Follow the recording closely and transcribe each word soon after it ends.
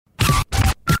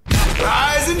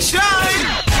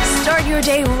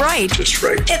your day right. Just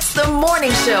right. It's the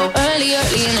morning show Early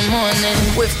in the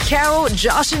morning. with Carol,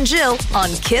 Josh, and Jill on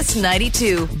Kiss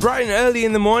 92. Bright and early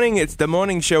in the morning, it's the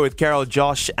morning show with Carol,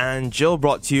 Josh, and Jill,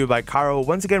 brought to you by Carol.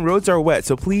 Once again, roads are wet,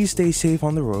 so please stay safe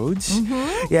on the roads.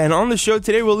 Yeah, and on the show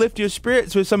today, we'll lift your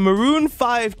spirits with some Maroon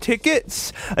 5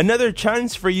 tickets. Another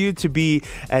chance for you to be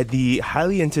at the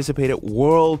highly anticipated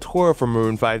world tour for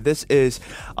Maroon 5. This is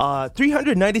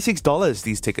 $396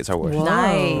 these tickets are worth.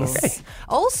 Nice. Okay.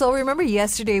 Also, remember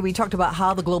yesterday we talked about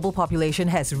how the global population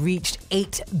has reached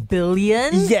 8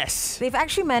 billion? Yes. They've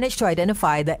actually managed to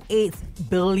identify the 8th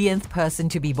billionth person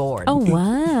to be born. Oh,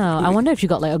 wow. I wonder if she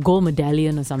got like a gold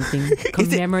medallion or something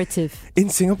commemorative. In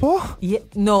Singapore? Yeah,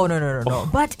 no.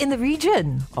 But in the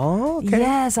region. Oh, okay.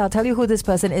 Yes, I'll tell you who this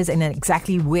person is and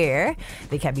exactly where.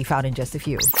 They can be found in just a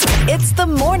few. It's the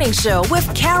morning show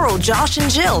with Carol, Josh, and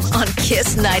Jill on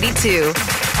Kiss 92.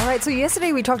 All right, so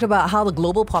yesterday we talked about how the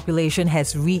global population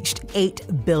has reached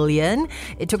 8 billion.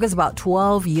 It took us about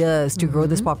 12 years to grow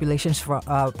this population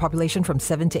from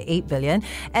 7 to 8 billion.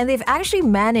 And they've actually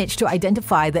managed to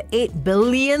identify the 8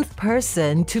 billionth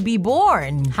person to be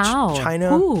born. How? China,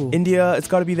 Who? India, it's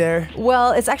got to be there.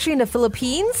 Well, it's actually in the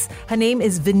Philippines. Her name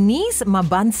is Venice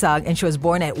Mabansag, and she was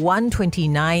born at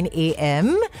 1:29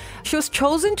 a.m. She was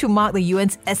chosen to mark the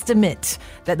UN's estimate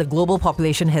that the global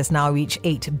population has now reached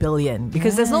 8 billion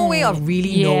because there's no way of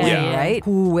really knowing, Yeah. right?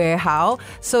 Who, where, how.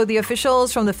 So the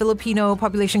officials from the Filipino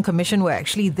Population Commission were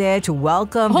actually there to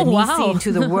welcome Oh, Venice wow.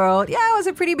 into the world. Yeah, it was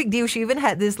a pretty big deal. She even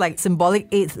had this like symbolic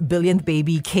 8th billionth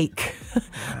baby cake.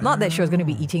 Not that she was going to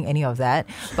be eating any of that,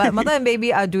 but mother and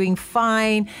baby are doing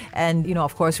fine. And, you know,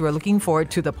 of course, we're looking forward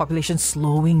to the population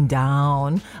slowing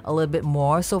down a little bit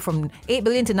more. So from 8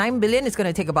 billion to 9 billion, it's going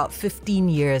to take about 15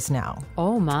 years now.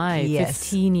 Oh, my. Yes.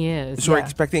 15 years. So we're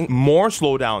expecting more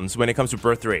slowdowns when it comes to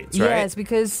birth rates, right? Yes,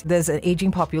 because there's an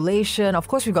aging population. Of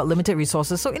course, we've got limited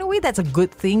resources. So in a way, that's a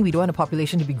good thing. We don't want the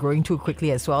population to be growing too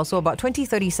quickly as well. So about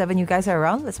 2037, you guys are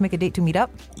around. Let's make a date to meet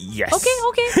up. Yes. Okay.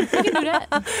 We can do that.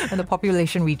 And the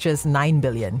population reaches 9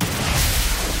 billion.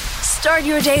 Start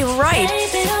your day right.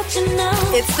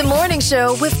 It's the morning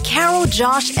show with Carol,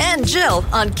 Josh, and Jill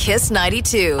on Kiss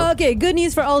 92. Okay, good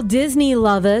news for all Disney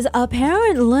lovers.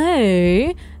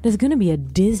 Apparently, there's going to be a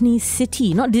Disney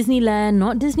city. Not Disneyland,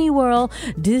 not Disney World.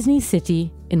 Disney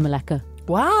City in Malacca.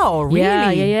 Wow,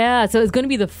 really? Yeah. So it's going to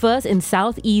be the first in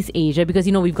Southeast Asia because,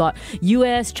 you know, we've got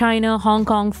US, China, Hong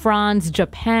Kong, France,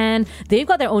 Japan. They've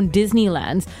got their own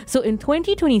Disneylands. So in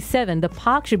 2027, the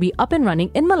park should be up and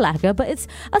running in Malacca, but it's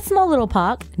a small little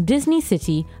park, Disney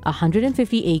City,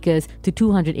 150 acres to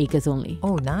 200 acres only.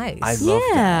 Oh, nice. I love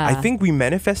that. I think we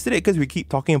manifested it because we keep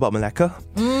talking about Malacca.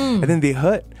 And then they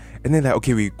heard. And then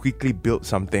we quickly built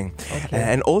something.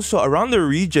 And also around the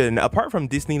region, apart from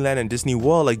Disneyland and Disney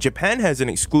World, like Japan has an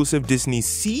exclusive Disney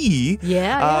Sea.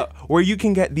 Where you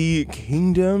can get the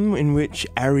kingdom in which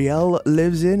Ariel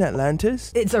lives in,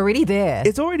 Atlantis. It's already there.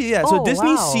 It's already there. So Oh,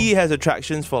 Disney wow. Sea has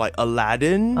attractions for like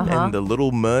Aladdin and the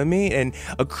Little Mermaid. And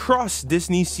across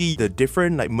Disney Sea, the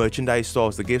different like merchandise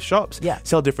stores, the gift shops,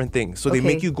 sell different things. So they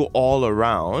make you go all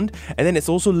around. And then it's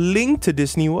also linked to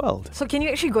Disney World. So can you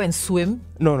actually go and swim?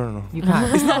 No. You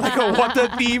can't. It's not like a water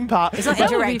theme park. It's not That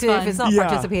would be interactive. fun. It's not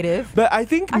participative. But I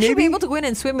think I should be maybe able to go in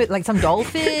and swim with like some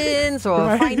dolphins or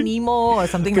Right. find Nemo or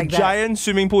something a like that. giant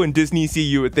swimming pool in Disney Sea,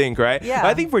 you would think, right? Yeah. But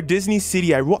I think for Disney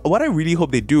City, what I really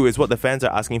hope they do is what the fans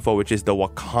are asking for, which is the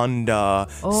Wakanda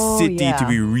city to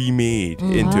be remade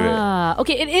into it.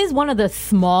 Okay, it is one of the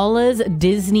smallest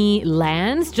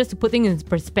Disneylands. Just to put things in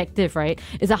perspective, right?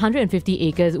 It's 150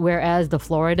 acres, whereas the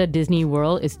Florida Disney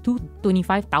World is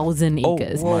 25,000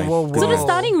 acres. Whoa. So they're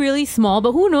starting really small,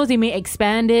 but who knows? They may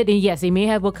expand it. And yes, they may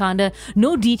have Wakanda.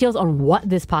 No details on what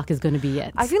this park is going to be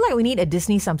yet. I feel like we need a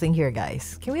Disney something here,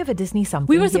 guys. Can we have a Disney something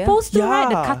We were here? supposed to, right?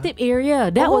 The Yeah. Khatib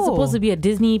area. That was supposed to be a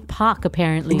Disney park,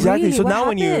 apparently. Exactly. Really? So What now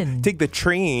when you happened? take the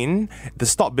train, the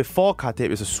stop before Khatib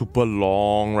is a super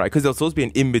long ride because there's supposed to be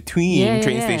an in-between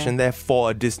train station there for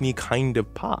a Disney kind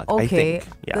of park, I Okay. think.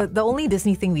 Yeah. The only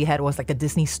Disney thing we had was like a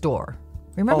Disney store.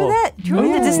 Remember Oh. that? Do you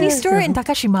remember the Disney store in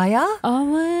Takashimaya? Oh,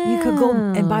 wow. You could go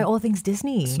and buy all things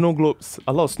Disney. Snow globes.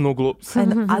 A lot of snow globes.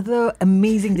 And other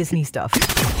amazing Disney stuff.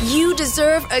 You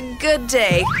deserve a good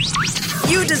day.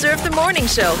 You deserve the morning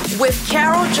show with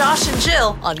Carol, Josh, and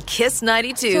Jill on Kiss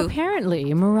 92. So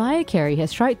apparently, Mariah Carey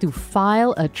has tried to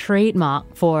file a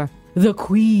trademark for the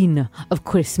Queen of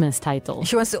Christmas title.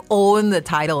 She wants to own the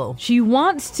title. She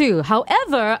wants to.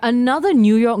 However, another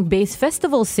New York-based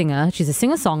festival singer, she's a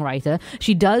singer-songwriter.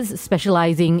 She does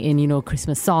specializing in,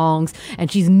 Christmas songs,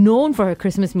 and she's known for her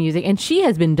Christmas music, and she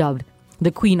has been dubbed the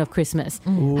Queen of Christmas.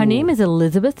 Her name is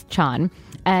Elizabeth Chan,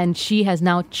 and she has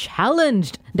now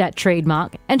challenged that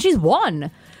trademark, and she's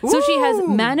won. So she has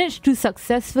managed to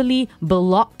successfully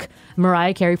block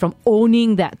Mariah Carey from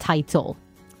owning that title.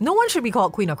 No one should be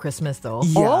called Queen of Christmas, though.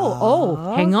 Yeah.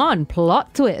 Oh, hang on.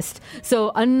 Plot twist.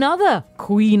 So another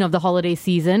queen of the holiday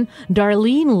season,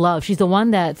 Darlene Love. She's the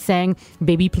one that sang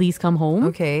Baby Please Come Home.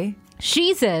 Okay.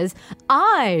 She says,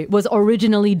 I was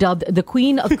originally dubbed the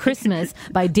Queen of Christmas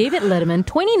by David Letterman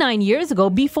 29 years ago,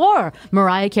 before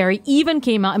Mariah Carey even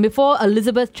came out and before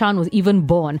Elizabeth Chan was even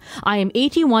born. I am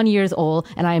 81 years old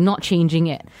and I am not changing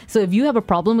it. So if you have a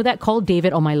problem with that, call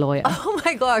David or my lawyer. Oh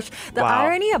my gosh. The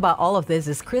irony about all of this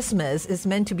is Christmas is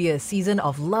meant to be a season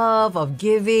of love, of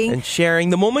giving. And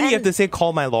sharing. The moment you have to say,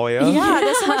 call my lawyer. Yeah,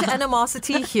 there's so much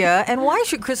animosity here. And why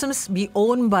should Christmas be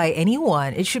owned by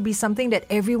anyone? It should be something that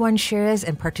everyone shares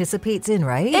and participates in,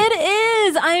 right? It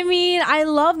is. I mean, I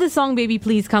love the song Baby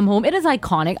Please Come Home. It is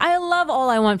iconic. I love All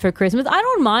I Want for Christmas. I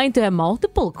don't mind to have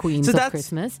multiple queens of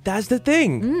Christmas. That's the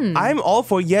thing. I'm all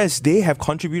for, yes, they have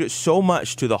contributed so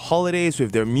much to the holidays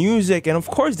with their music, and of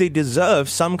course they deserve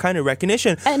some kind of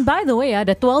recognition. And by the way,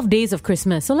 the 12 days of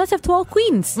Christmas. So let's have 12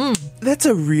 queens. That's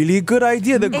a really good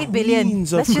idea. The 8 billion.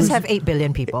 queens of Let's just Christmas. have 8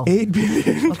 billion people. 8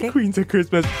 billion Okay. queens of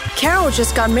Christmas. Carol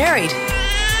just got married.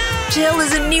 Jill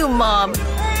is a new mom.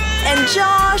 And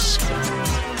Josh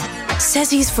says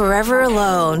he's forever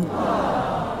alone.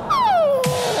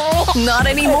 Not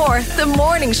anymore. The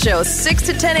Morning Show, 6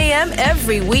 to 10 a.m.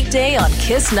 every weekday on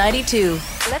Kiss 92.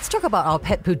 Let's talk about our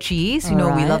pet poochies. You know,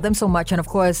 we Alright. love them so much. And of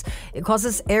course, it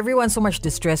causes everyone so much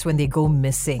distress when they go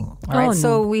missing. All right. Oh,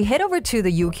 So no. we head over to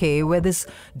the UK where this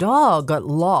dog got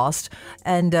lost.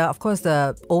 And of course,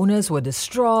 the owners were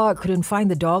distraught, couldn't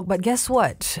find the dog. But guess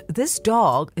what? This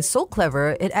dog is so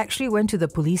clever, it actually went to the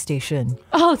police station.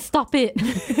 Oh, stop it.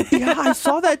 Yeah, I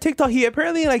saw that TikTok. He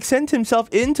apparently sent himself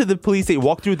into the police. They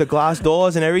walked through the glass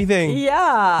doors and everything.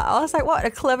 Yeah, I was like, what a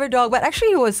clever dog. But actually,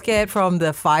 he was scared from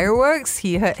the fireworks.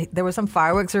 He heard there were some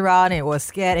fireworks around and it was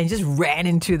scared and he just ran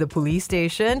into the police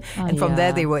station. And from there,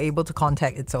 yeah. they were able to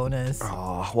contact its owners.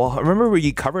 Oh, well, remember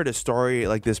we covered a story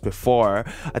like this before,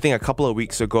 I think a couple of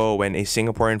weeks ago, when a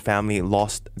Singaporean family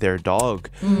lost their dog,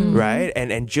 right?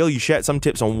 And Jill, you shared some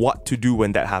tips on what to do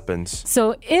when that happens.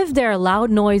 So if there are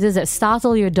loud noises that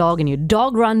startle your dog and your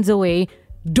dog runs away,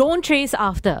 don't chase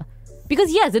after.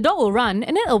 Because yes, the dog will run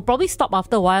and then it'll probably stop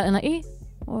after a while and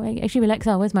actually relax,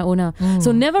 where's my owner?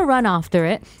 So never run after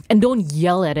it and don't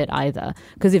yell at it either.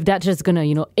 Because if that's just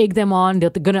gonna, egg them on, they're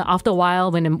gonna, after a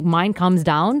while, when the mind comes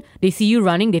down, they see you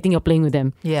running, they think you're playing with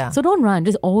them. Yeah. So don't run,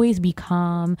 just always be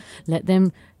calm, let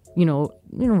them,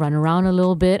 run around a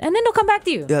little bit and then they'll come back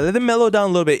to you. Yeah, let them mellow down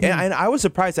a little bit. And I was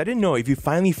surprised. I didn't know if you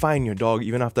finally find your dog,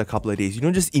 even after a couple of days, you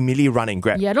don't just immediately run and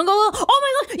grab. Yeah, don't go,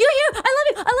 oh my God, you're here,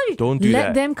 I love you. Don't do Let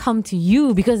that. them come to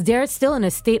you because they're still in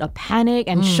a state of panic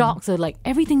and shock. So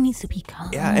everything needs to be calm.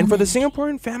 Yeah, and for the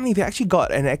Singaporean family, they actually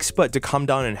got an expert to come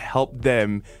down and help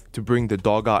them to bring the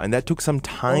dog out. And that took some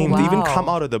time to even wow. come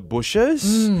out of the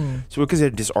bushes. So because they're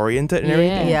disoriented and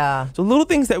everything. Yeah. So little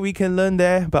things that we can learn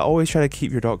there, but always try to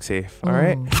keep your dog safe. All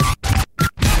right?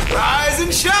 Rise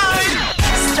and shine.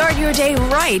 Start your day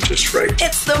right. That's right.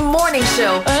 It's the Morning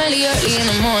Show Early in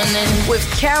the morning. with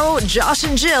Carol, Josh,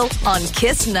 and Jill on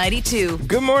Kiss 92.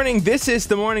 Good morning. This is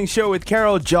the morning show with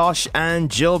Carol, Josh, and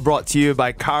Jill, brought to you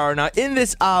by Carey. Now, in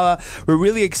this hour, we're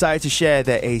really excited to share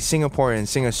that a Singaporean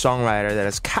singer-songwriter that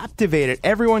has captivated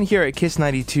everyone here at Kiss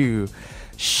 92,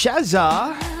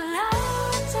 Shazza,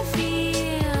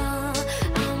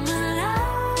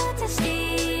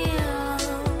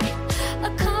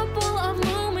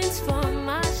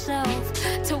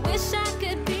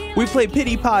 we play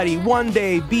Pity Party, One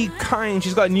Day, Be Kind.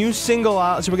 She's got a new single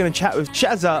out, so we're going to chat with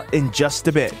Shazza in just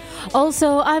a bit.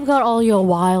 Also, I've got all your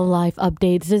wildlife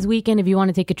updates this weekend. If you want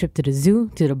to take a trip to the zoo,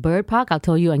 to the bird park, I'll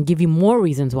tell you and give you more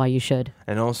reasons why you should.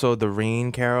 And also the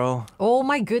rain, Carol. Oh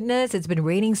my goodness, it's been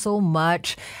raining so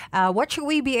much. What should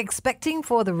we be expecting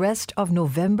for the rest of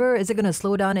November? Is it going to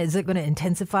slow down? Is it going to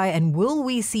intensify? And will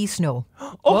we see snow?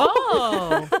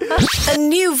 Oh! A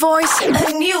new voice,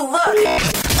 a new look,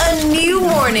 a new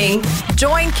morning.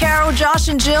 Join Carol, Josh,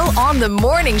 and Jill on the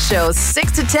Morning Show,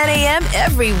 6 to 10 a.m.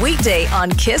 every weekday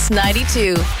on Kiss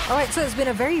 92. All right, so it's been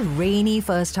a very rainy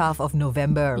first half of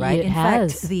November, right? It In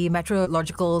has. fact, the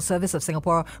Meteorological Service of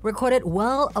Singapore recorded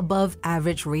well above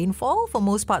average rainfall for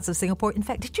most parts of Singapore. In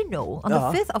fact, did you know on the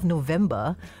 5th of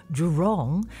November,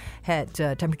 Jurong had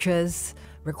temperatures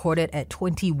recorded at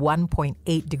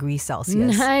 21.8 degrees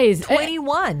Celsius. Nice.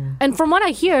 21. And from what I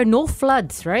hear, no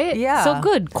floods, right? Yeah. So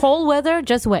good. Cold weather,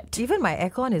 just wet. Even my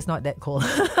aircon is not that cold.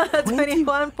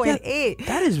 21.8.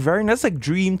 That is very nice. That's like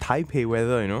dream Taipei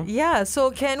weather, you know? Yeah,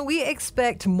 so can we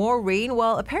expect more rain?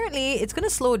 Well, apparently it's going to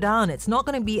slow down. It's not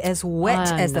going to be as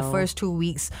wet I as the know. first 2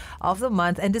 weeks of the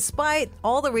month. And despite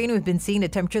all the rain we've been seeing, the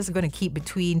temperatures are going to keep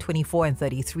between 24 and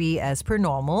 33 as per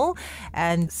normal.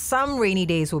 And some rainy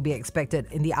days will be expected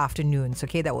in the afternoons,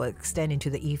 okay? That will extend into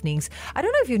the evenings. I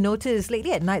don't know if you noticed,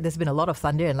 lately at night there's been a lot of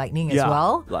thunder and lightning as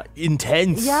well. Like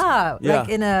intense. Yeah, like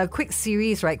in a quick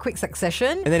series, right? Quick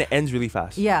succession. And then it ends really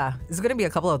fast. Yeah, there's going to be a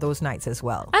couple of those nights as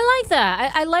well. I like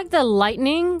that. I like the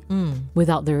lightning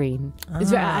without the rain.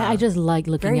 It's very, I just like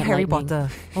looking Very at Harry lightning. Potter.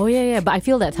 Oh, yeah. But I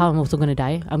feel that's how I'm also going to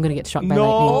die. I'm going to get struck by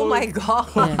No. lightning. Oh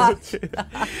my God.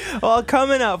 Well,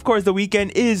 coming up, of course, the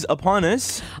weekend is upon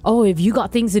us. Oh, if you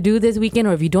got things to do this weekend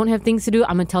or if you don't have things to do,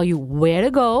 I'm going to tell you where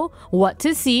to go, what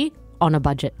to see on a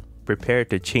budget. Prepare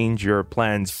to change your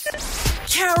plans.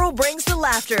 Carol brings the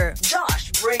laughter.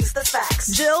 Josh brings the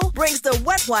facts. Jill brings the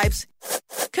wet wipes.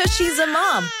 Cause she's a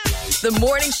mom. The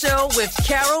morning show with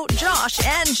Carol, Josh,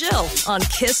 and Jill on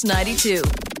Kiss 92.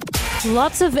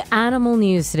 Lots of animal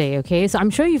news today, okay? So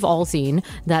I'm sure you've all seen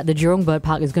that the Jurong Bird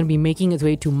Park is going to be making its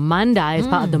way to Mandai as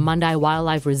part of the Mandai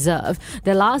Wildlife Reserve.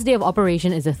 Their last day of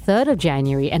operation is the 3rd of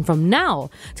January, and from now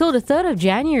till the 3rd of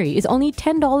January, it's only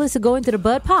 $10 to go into the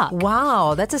bird park.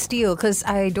 Wow, that's a steal because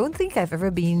I don't think I've ever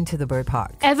been to the bird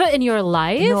park. Ever in your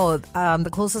life? No, the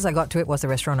closest I got to it was the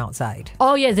restaurant outside.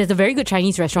 Oh, yes, there's a very good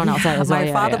Chinese restaurant outside as well. My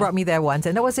Yeah, father yeah. brought me there once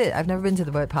and that was it. I've never been to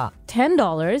the bird park.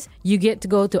 $10, you get to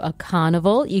go to a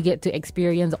carnival, you get to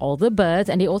experience all the birds,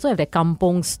 and they also have their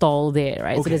kampong stall there,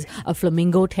 right? So there's a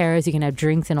flamingo terrace, you can have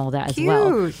drinks and all that as well.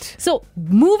 Cute. So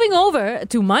moving over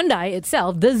to Mandai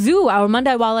itself, the zoo, our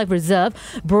Mandai Wildlife Reserve,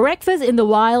 breakfast in the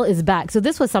wild is back. So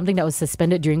this was something that was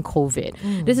suspended during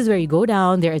COVID. This is where you go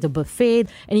down, there is a buffet,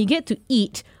 and you get to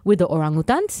eat with the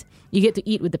orangutans. You get to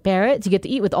eat with the parrots. You get to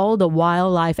eat with all the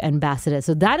wildlife ambassadors.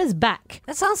 So that is back.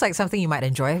 That sounds like something you might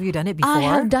enjoy. Have you done it before? I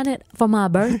have done it for my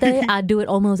birthday. I do it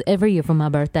almost every year for my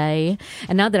birthday.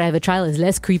 And now that I have a child, it's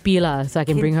less creepy lah, so I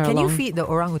can bring her Can along. you feed the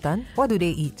orangutan? What do they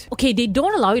eat? Okay, they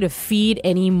don't allow you to feed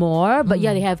anymore, but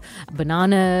yeah, they have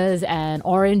bananas and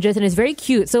oranges, and it's very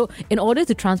cute. So in order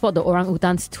to transport the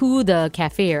orangutans to the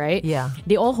cafe, right? Yeah.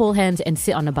 They all hold hands and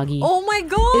sit on a buggy. Oh my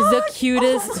God! It's the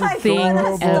cutest Oh my thing God,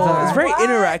 that's ever. so It's very What?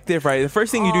 interactive, right? The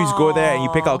first thing you do is go there and you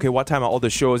pick out, okay, what time are all the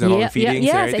shows and all Yeah, the feedings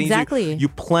yes, and everything. So exactly. you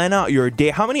plan out your day.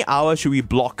 How many hours should we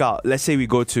block out? Let's say we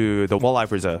go to the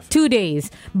Wildlife Reserve. 2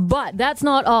 days. But that's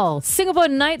not all. Singapore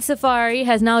Night Safari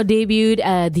has now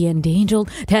debuted the endangered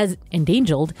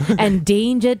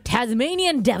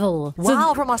Tasmanian devil. So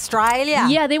Wow, from Australia.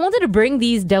 yeah, they wanted to bring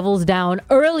these devils down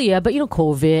earlier, but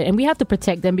COVID, and we have to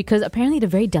protect them because apparently they're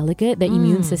very delicate, their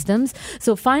immune systems.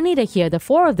 So finally they're here, the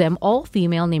 4 of them, all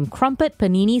female, named Crumpet,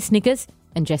 Panini, Snickers,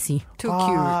 and Jessie. Too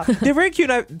cute. They're very cute.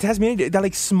 Tasmanian, they're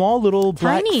like small little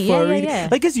black Tiny, yeah, furry. yeah, yeah.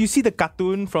 Like, as you see the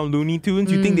cartoon from Looney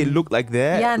Tunes, you think they look like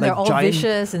that. Yeah, and like they're all giant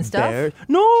vicious and stuff. bears.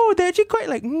 No, they're actually quite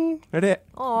like that.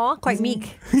 Aw, quite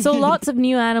meek. So lots of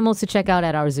new animals to check out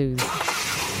at our zoos.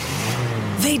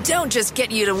 They don't just get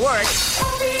you to work,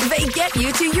 they get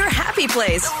you to your happy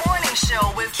place. The morning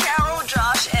show with Carol,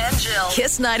 Josh, and Jill.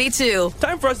 Kiss 92.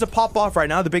 Time for us to pop off right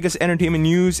now. The biggest entertainment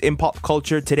news in pop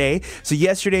culture today. So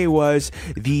yesterday was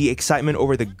the excitement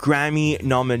over the Grammy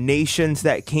nominations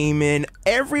that came in.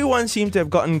 Everyone seemed to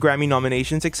have gotten Grammy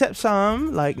nominations except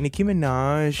some, like Nicki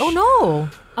Minaj. Oh no.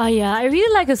 Oh yeah, I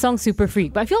really like the song Super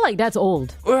Freak, but I feel like that's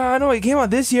old. Well, I know it came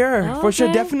out this year. Oh, For sure,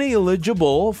 okay. definitely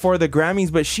eligible for the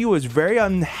Grammys, but she was very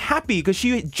unhappy because she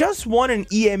had just won an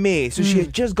EMA. So she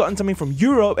had just gotten something from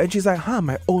Europe and she's like,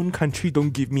 my own country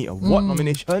don't give me a what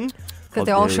nomination? Because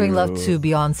they're all How showing dare love you. to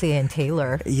Beyonce and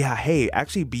Taylor. Yeah, hey,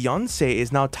 actually Beyonce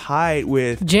is now tied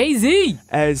with Jay-Z!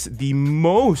 as the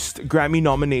most Grammy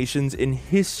nominations in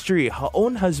history. Her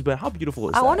own husband. How beautiful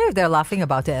is I that? wonder if they're laughing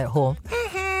about it at home.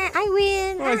 I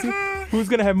win. Who's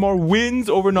going to have more wins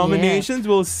over nominations?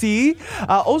 We'll see.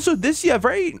 Also, this year,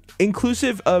 very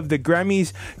inclusive of the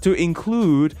Grammys to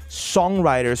include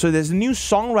songwriters. So there's a new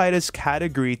songwriters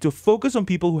category to focus on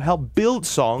people who help build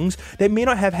songs that may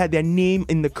not have had their name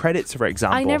in the credits, for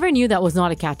example. I never knew that was not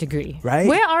a category. Right?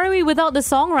 Where are we without the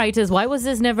songwriters? Why was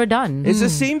this never done? It's the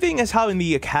same thing as how in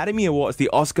the Academy Awards, the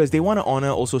Oscars, they want to honor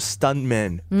also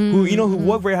stuntmen who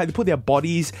work very hard. They put their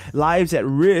bodies, lives at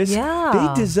risk.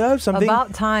 Yeah. They deserve something.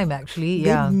 About time, actually. Exactly,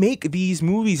 yeah. they make these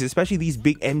movies, especially these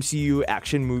big MCU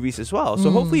action movies as well. So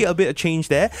hopefully a bit of change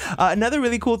there. Another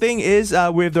really cool thing is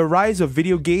with the rise of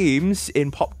video games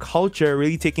in pop culture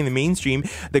really taking the mainstream,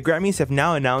 the Grammys have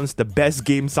now announced the best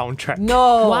game soundtrack.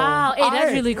 No. Wow, hey,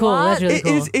 that's really cool. What? That's really It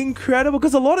cool. is incredible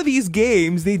because a lot of these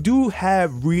games, they do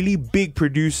have really big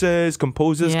producers,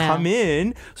 composers Yeah. come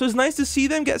in. So it's nice to see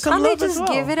them get some Can't they love as just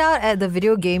well. give it out at the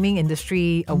Video Gaming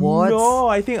Industry Awards? No,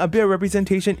 I think a bit of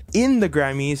representation in the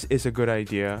Grammys is a good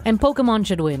idea. And Pokemon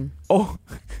should win. Oh,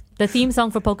 The theme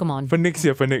song for Pokemon. for next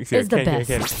year. It's the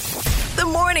best. The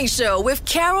Morning Show with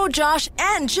Carol, Josh,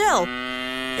 and Jill.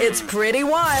 It's pretty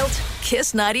wild.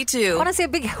 Kiss 92. I want to say a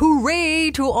big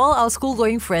hooray to all our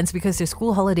school-going friends because their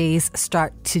school holidays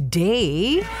start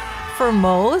today for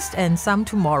most and some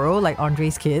tomorrow, like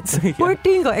Andre's kids. Poor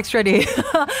thing, got extra day.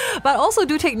 But also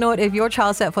do take note if your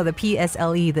child set for the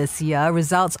PSLE this year,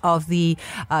 results of the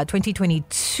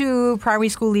 2022 primary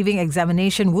school leaving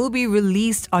examination will be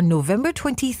released on November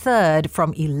 23rd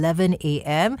from 11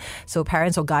 a.m. So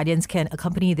parents or guardians can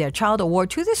accompany their child or ward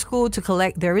to the school to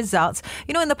collect their results.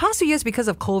 You know, in the past 2 years, because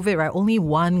of COVID, right, only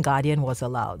one guardian was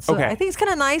allowed. So Okay. I think it's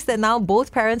kind of nice that now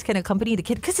both parents can accompany the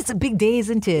kid because it's a big day,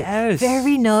 isn't it? Yes.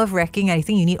 Very nerve-wracking. I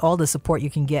think you need all the support you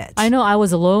can get. I know I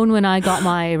was alone when I got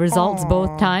my results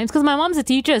both times because my mom's a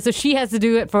teacher, so she has to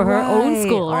do it for her own Right.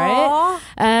 school, Aw. right?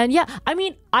 And yeah, I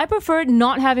mean, I preferred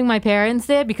not having my parents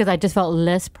there because I just felt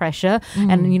less pressure.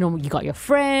 And you know, you got your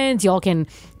friends, y'all can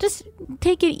just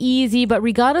take it easy. But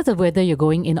regardless of whether you're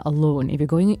going in alone, if you're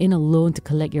going in alone to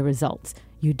collect your results,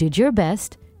 you did your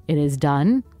best. It is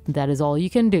done. That is all you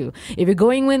can do. If you're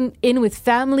going in with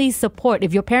family support,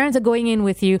 if your parents are going in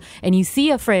with you and you see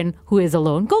a friend who is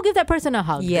alone, go give that person a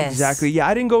hug. Yes. Exactly. Yeah,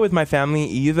 I didn't go with my family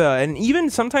either. And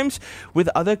even sometimes with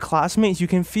other classmates, you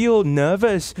can feel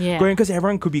nervous Yeah. going because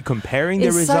everyone could be comparing their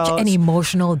It's results. such an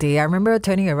emotional day. I remember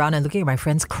turning around and looking at my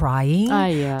friends crying.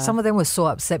 Yeah. Some of them were so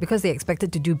upset because they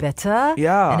expected to do better.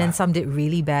 Yeah. And then some did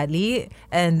really badly.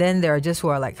 And then there are just who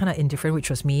are like kind of indifferent,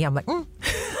 which was me. I'm like,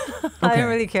 I don't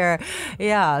really care.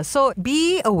 Yeah. So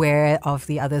be aware of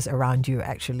the others around you,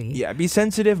 actually. Yeah, be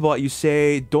sensitive about what you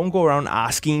say. Don't go around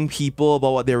asking people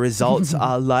about what their results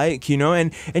are like, you know,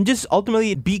 and just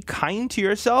ultimately be kind to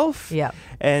yourself. Yeah.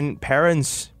 And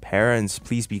parents,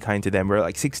 please be kind to them. We're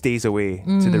like 6 days away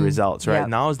to the results, right? Yeah.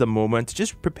 Now is the moment to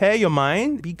just prepare your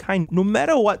mind, be kind, no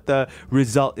matter what the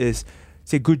result is.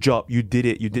 Say, good job, you did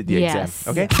it, you did the Yes.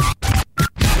 exam, okay?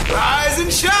 Rise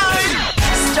and shine.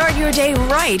 Start your day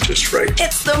right. Just right.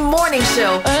 It's the Morning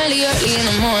Show Early in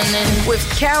the morning. with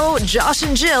Carol, Josh,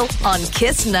 and Jill on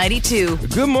Kiss 92.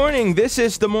 Good morning. This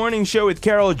is the morning show with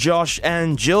Carol, Josh,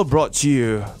 and Jill, brought to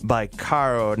you by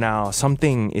Caro. Now,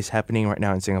 something is happening right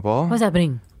now in Singapore. What's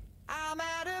happening?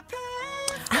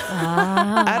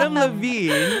 Adam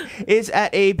Levine is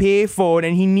at a payphone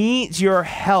and he needs your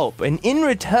help. And in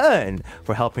return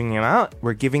for helping him out,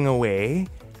 we're giving away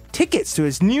tickets to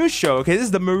his new show. Okay, this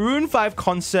is the Maroon 5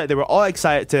 concert that we're all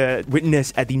excited to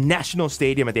witness at the National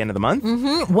Stadium at the end of the month.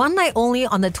 One night only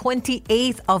on the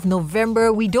 28th of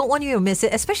November. We don't want you to miss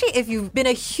it, especially if you've been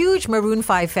a huge Maroon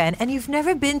 5 fan and you've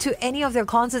never been to any of their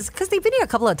concerts because they've been here a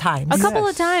couple of times. A couple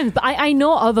of times. But I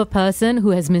know of a person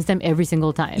who has missed them every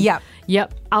single time. Yep.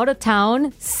 Out of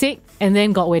town, sick, and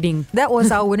then got wedding. That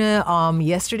was our winner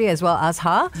yesterday as well,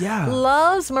 Azhar. Yeah.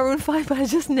 Loves Maroon 5 but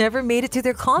has just never made it to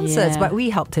their concerts. Yeah. But we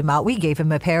helped him out. We gave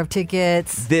him a pair of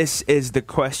tickets. This is the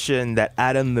question that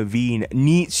Adam Levine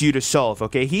needs you to solve,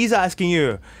 okay? He's asking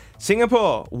you,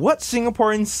 Singapore, what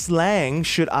Singaporean slang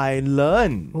should I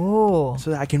learn? Oh. So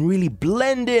that I can really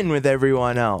blend in with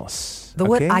everyone else. The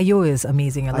word okay? ayo is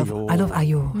amazing. I love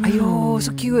ayo. Ayo,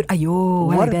 so cute. Ayo.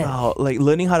 I What like that. about like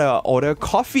learning how to order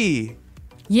coffee?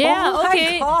 Yeah, Oh my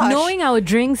okay. gosh. Knowing our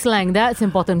drink slang, that's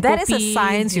important. That is a Kopi,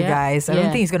 science, you yeah. guys. I don't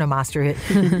think he's going to master it.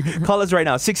 Call us right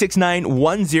now,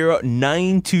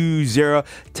 669-10920.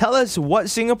 Tell us what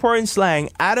Singaporean slang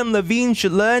Adam Levine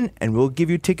should learn, and we'll give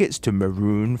you tickets to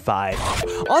Maroon 5.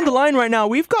 On the line right now,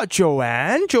 we've got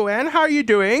Joanne. Joanne, how are you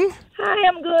doing? Hi,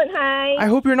 I'm good. Hi. I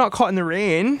hope you're not caught in the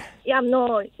rain. Yeah,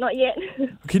 no, not yet.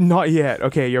 Okay, not yet.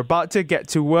 Okay, you're about to get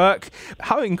to work.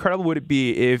 How incredible would it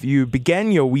be if you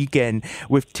began your weekend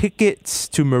with tickets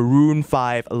to Maroon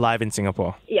 5 live in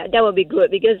Singapore? Yeah, that would be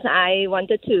good because I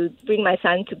wanted to bring my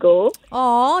son to go.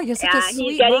 Oh, you're such a Yeah, sweet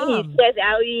he's getting mom. his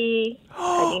PSLE,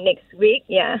 I think next week.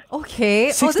 Yeah.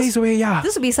 Okay. 6 days away, yeah.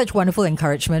 This would be such wonderful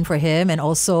encouragement for him and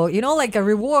also, you know, like a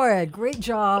reward. Great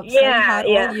job. Studying Yeah, hard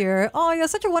yeah. all year. Oh, you're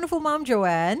such a wonderful mom,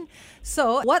 Joanne.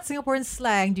 So, what Singaporean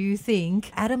slang do you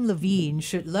think Adam Levine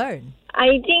should learn?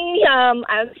 I think I'll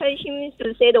encourage him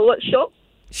to say the word show.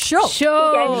 Show.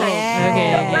 Show. Yes.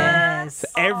 Okay. Yes.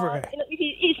 Ever.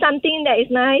 If see something that is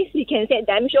nice, he can say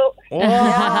damn show. Oh,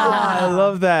 I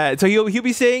love that. So he'll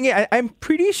be saying it. I'm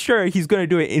pretty sure he's going to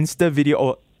do an Insta video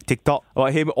or TikTok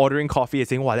about him ordering coffee and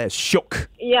saying, wow, that's shook.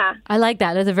 Yeah. I like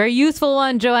that. That's a very useful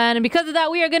one, Joanne. And because of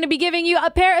that, we are going to be giving you a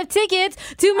pair of tickets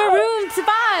to Maroon 5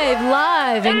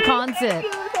 live in concert. Thank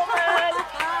you so much.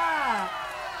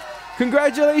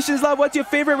 Congratulations, love. What's your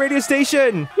favorite radio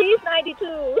station? He's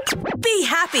 92. Be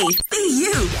happy. Be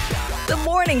you. The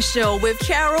Morning Show with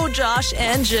Carol, Josh,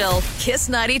 and Jill. Kiss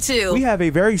 92. We have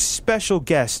a very special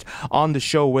guest on the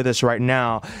show with us right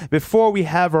now. Before we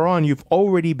have her on, you've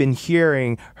already been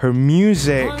hearing her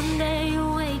music. One day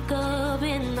you wake up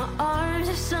in the arms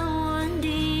of someone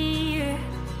dear.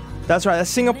 That's right, a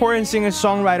Singaporean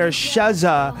singer-songwriter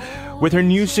Shazza with her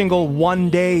new single, One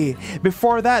Day.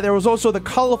 Before that, there was also the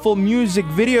colorful music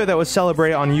video that was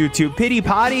celebrated on YouTube, Pity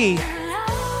Party.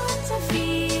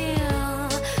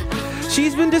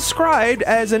 She's been described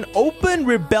as an open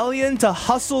rebellion to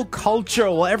hustle culture.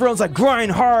 Well, everyone's like,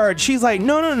 grind hard. She's like,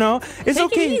 no. It's Take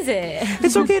okay. it easy.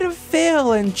 It's okay to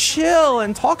fail and chill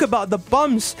and talk about the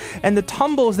bumps and the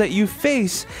tumbles that you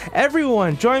face.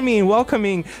 Everyone, join me in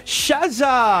welcoming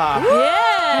Shazza.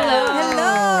 Hello.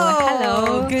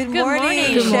 Good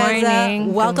morning, Good Shazza.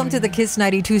 morning. Welcome to the Kiss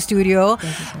 92 studio.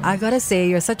 I gotta say,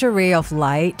 you're such a ray of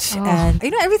light. And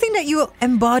everything that you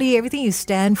embody, everything you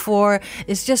stand for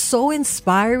is just so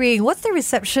inspiring. What's the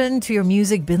reception to your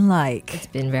music been like? It's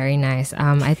been very nice.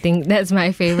 I think that's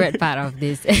my favorite part of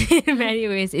this in many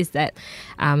ways is that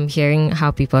hearing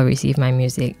how people receive my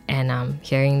music and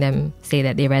hearing them say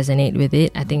that they resonate with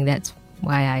it. I think that's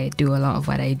why I do a lot of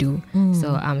what I do.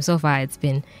 So far it's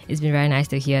been very nice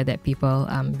to hear that people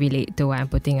relate to what I'm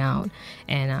putting out,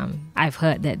 and I've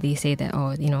heard that they say that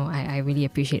I really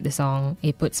appreciate the song.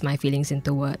 It puts my feelings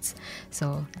into words.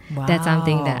 So that's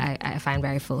something that I find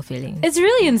very fulfilling. It's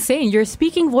really insane. Your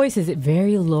speaking voice is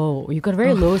very low. You've got a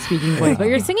very low speaking voice, but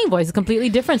your singing voice is completely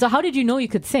different. So how did you know you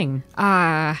could sing?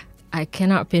 I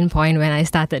cannot pinpoint when I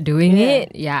started doing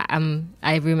it. Yeah,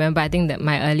 I remember, I think that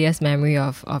my earliest memory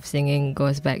of singing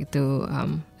goes back to,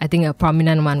 I think a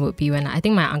prominent one would be when I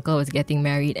think my uncle was getting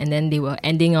married and then they were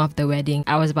ending off the wedding.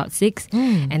 I was about 6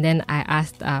 and then I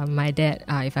asked my dad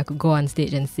if I could go on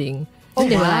stage and sing. And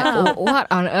they were like, what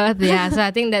on earth? Yeah, so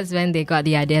I think that's when they got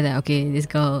the idea that, okay, this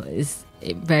girl is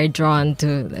very drawn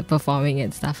to performing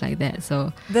and stuff like that.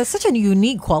 So There's such a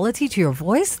unique quality to your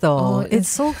voice, though. It's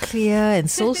so clear and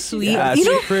so sweet. Yeah, you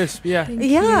so know, crisp. Yeah.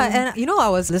 and I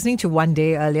was listening to One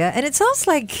Day earlier, and it sounds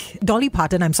like Dolly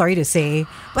Parton. I'm sorry to say,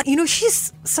 but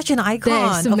she's such an icon.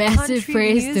 that's of massive country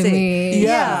praise music. to me.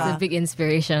 Yeah. It's a big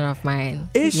inspiration of mine.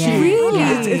 Is she? Really?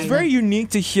 Yeah. It's very unique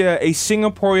to hear a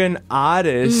Singaporean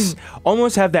artist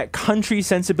almost have that country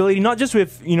sensibility, not just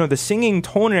with, the singing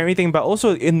tone and everything, but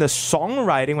also in the songwriting.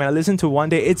 When I listen to One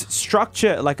Day, it's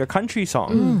structured like a country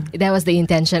song. That was the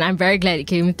intention. I'm very glad it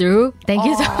came through. Thank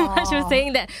you so much for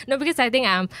saying that. No, because I think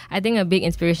a big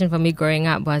inspiration for me growing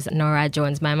up was Norah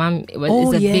Jones. My mom is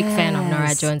a big fan of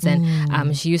Norah Jones,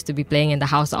 and she used to be playing in the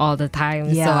house all the time.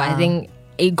 Yeah. So I think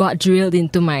it got drilled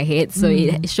into my head, so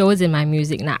it shows in my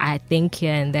music now. I think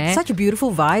here and there. Such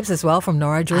beautiful vibes as well from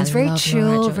Norah Jones. I Very love Norah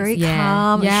chill, Jones. very Yeah.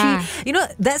 calm. Yeah. She,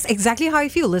 that's exactly how I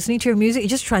feel listening to your music. It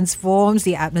just transforms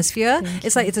the atmosphere.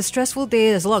 It's like it's a stressful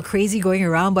day. There's a lot of crazy going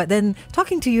around, but then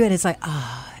talking to you and it's like,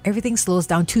 everything slows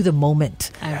down to the moment.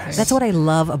 That's what I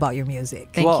love about your music.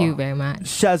 Thank you very much.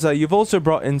 Shazza, you've also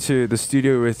brought into the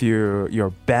studio with your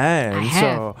band. I have.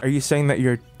 So are you saying that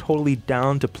you're totally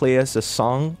down to play us a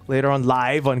song later on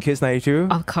live on Kiss 92?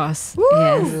 Of course.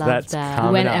 Yes. Love That's that.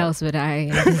 coming When up. else would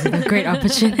I? This is a great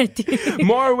opportunity.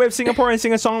 More with Singaporean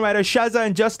singer-songwriter Shazza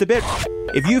in just a bit.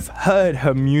 If you've heard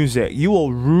her music, you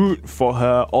will root for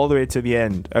her all the way to the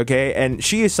end, okay? And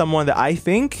she is someone that I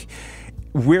think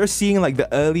we're seeing like the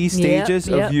early stages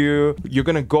of you. You're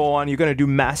going to go on, you're going to do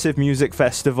massive music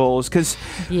festivals because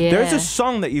there's a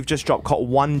song that you've just dropped called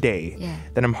One Day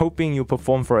that I'm hoping you'll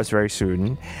perform for us very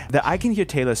soon, that I can hear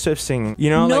Taylor Swift singing,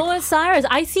 Noah Cyrus.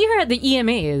 I see her at the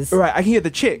EMAs. Right, I can hear the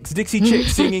Dixie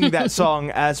Chicks singing that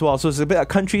song as well. So it's a bit of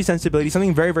country sensibility,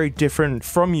 something very, very different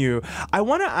from you. I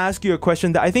want to ask you a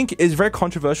question that I think is very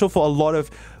controversial for a lot of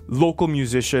local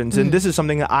musicians, and this is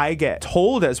something that I get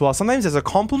told as well. Sometimes as a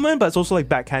compliment, but it's also like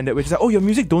backhanded, which is like, oh, your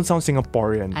music don't sound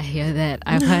Singaporean. I hear that.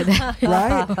 I've heard that.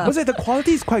 Right? I was like, the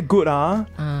quality is quite good,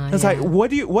 It's like,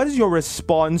 what is your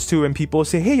response to when people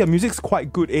say, hey, your music's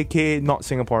quite good, aka not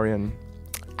Singaporean?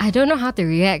 I don't know how to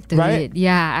react to it.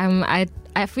 Yeah,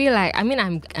 I feel like,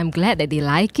 I'm glad that they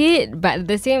like it, but at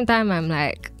the same time I'm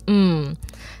like,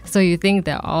 So you think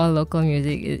that all local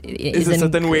music It's a isn't-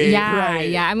 certain way, Yeah, right.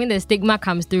 yeah. I mean, the stigma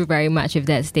comes through very much with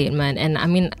that statement. And I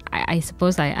mean, I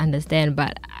suppose I understand,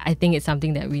 but I think it's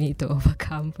something that we need to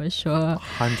overcome for sure.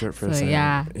 100%. So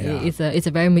yeah, it's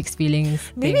a very mixed feelings.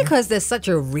 Maybe thing. because there's such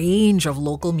a range of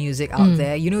local music out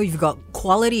there. You know, you've got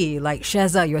quality like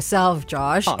Shazza, yourself,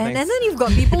 Josh. Oh, and thanks. then you've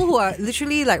got people who are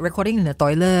literally like recording in the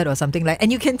toilet or something like,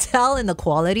 and you can tell in the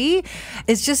quality,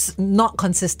 it's just not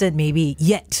consistent maybe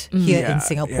yet here in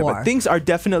Singapore. Yeah, but things are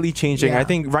definitely changing. Yeah. I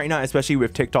think right now, especially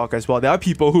with TikTok as well, there are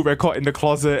people who record in the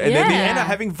closet and then they Yeah. end up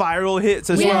having viral hits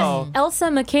as Yes. well. Elsa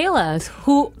Michaela,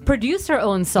 who produced her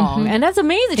own song, and that's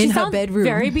amazing. She In her sounds bedroom.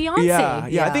 very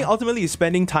Beyonce. Yeah, I think ultimately it's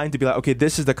spending time to be like, okay,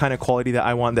 this is the kind of quality that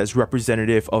I want that's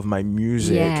representative of my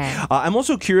music. Yeah. I'm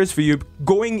also curious for you,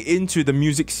 going into the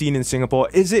music scene in Singapore,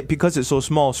 is it because it's so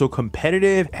small, so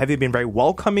competitive? Have they been very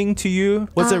welcoming to you?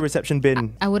 What's the reception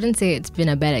been? I wouldn't say it's been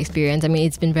a bad experience. I mean,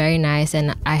 it's been very nice,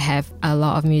 and I have a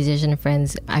lot of musician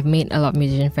friends. I've made a lot of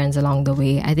musician friends along the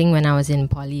way. I think when I was in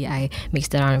poly, I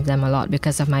mixed around with them a lot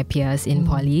because of my peers in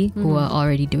poly who were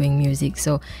already doing music.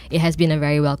 So it has been a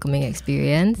very welcoming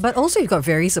experience. But also you've got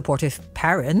very supportive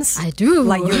parents. I do.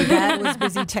 Like your dad was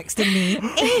busy texting me,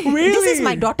 hey, this is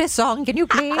my daughter's song. Can you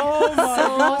play?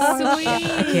 So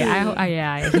sweet. Okay,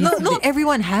 yeah. Not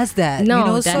everyone has that. No, you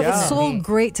know, so it's so definitely.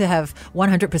 great to have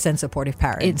 100% supportive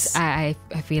parents. It's I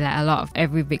feel like a lot of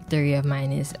every victory of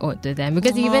mine is owed to them,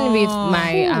 because even with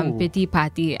my pity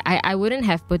party, I wouldn't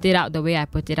have put it out the way I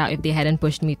put it out if they hadn't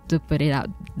pushed me to put it out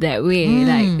that way.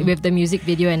 Like with the music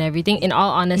video and everything, in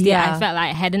all honesty, Yeah. I felt like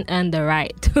I hadn't earned the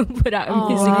right to put out a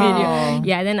music video.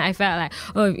 Yeah, then I felt like,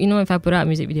 oh, you know, if I put out a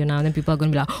music video now, then people are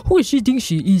gonna be like, who does she think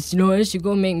she is? You know, and she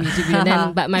go make music video.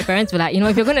 Then, but my parents were like, you know,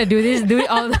 if you're gonna do this, do it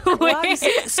all the way. Wow, you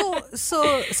see, so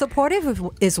supportive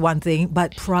is one thing,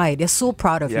 but pride. They're so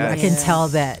proud of you. I can Yes. tell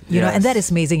that. You know, and that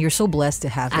is amazing. You're so blessed to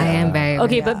have that. I am very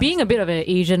Okay, but being a bit of an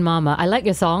Asian mama, I like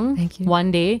your song. Thank you.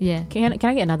 One Day. Yeah. Can I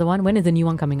get another one? When is the new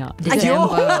one coming out?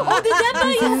 December.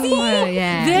 December,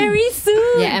 Yeah. Very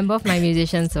soon. Yeah, and both my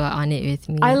musicians were on it with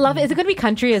me. I love it. Is it going to be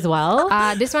country as well?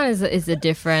 This one is a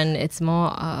different. It's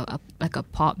more like a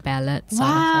pop ballad sort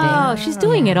Wow, of thing. she's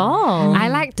doing it all. I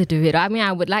like to do it. I mean,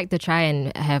 I would like to try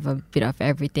and have a bit of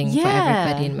everything for Yeah.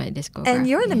 everybody in my discography. And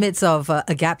you're in the midst of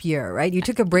a gap year, right? You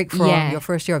took a break from Yeah. your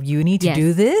first year of uni to Yes.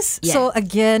 do this. Yes. So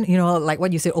again, you know, like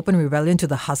what you say, open rebellion to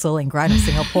the hustle and grind of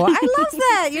Singapore. I love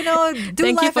that. You know, do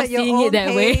Thank you life for at your seeing own it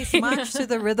that way. pace, march to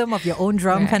the rhythm of your own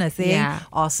drum kind of thing. Yeah.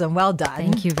 Awesome. Well done.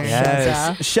 Thank you very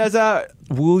Yes. Shazza,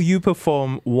 will you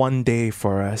perform One Day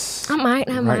for us? I might.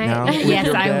 Right now, with Yes,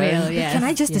 your I dad? will. Yes. Can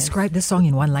I just yes. describe this song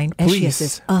in one line? As she Please,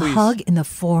 says, a please. hug in the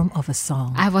form of a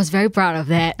song. I was very proud of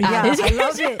that. Yeah, I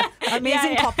love it.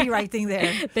 Amazing copywriting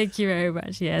there. Thank you very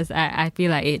much. Yes, I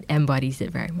feel like it embodies it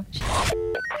very much.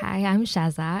 Hi, I'm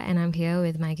Shazza, and I'm here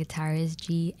with my guitarist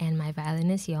G and my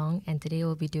violinist Yong, and today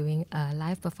we'll be doing a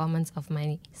live performance of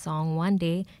my song One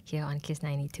Day here on Kiss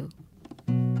 92.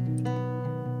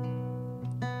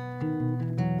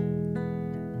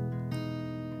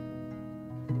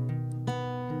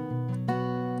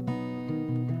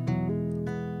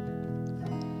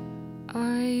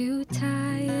 Are you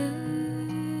tired?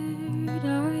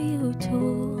 Are you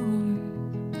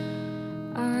torn?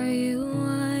 Are you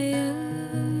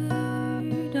wired?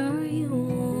 Are you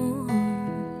warm?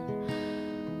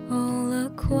 All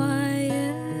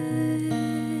acquired,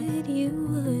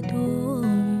 you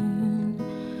adorn,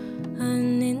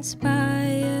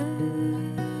 uninspired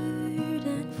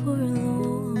and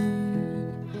forlorn.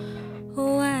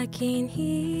 Oh, I can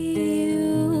hear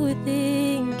you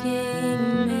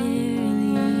thinking,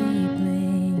 merely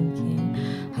blinking.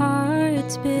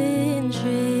 Heart's been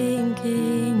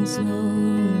shrinking,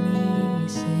 slowly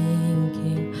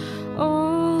sinking.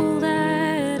 All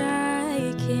that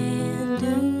I can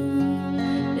do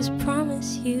is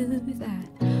promise you that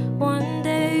one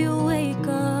day you'll wake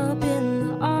up in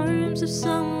the arms of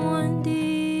someone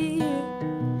dear,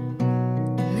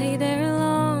 and lay there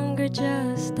longer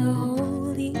just to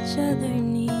hold each other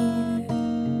near.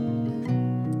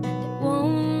 And it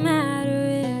won't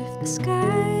matter if the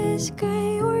sky is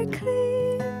gray or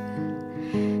clear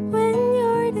when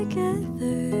you're together.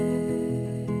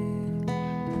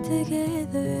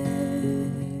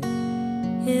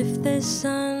 If the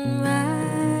sunrise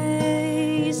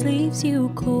leaves you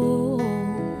cold,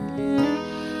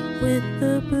 with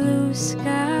the blue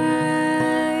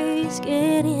skies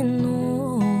getting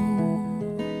old,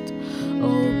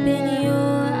 open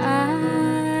your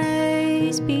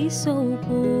eyes, be so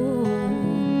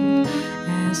bold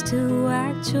as to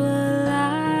actualize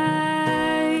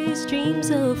dreams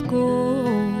of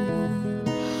gold.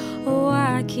 Oh,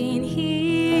 I can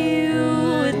hear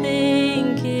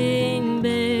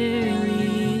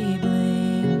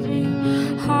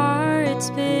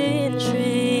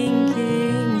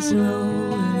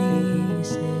slowly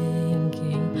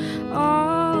sinking.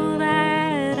 All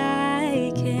that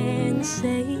I can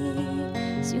say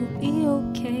is you'll be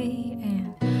okay.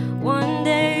 And one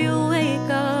day you'll wake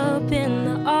up in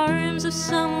the arms of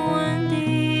someone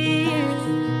dear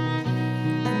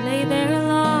and lay there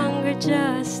longer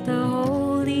just to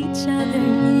hold each other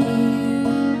near.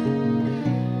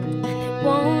 And it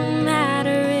won't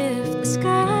matter if the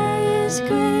sky is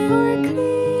gray or clear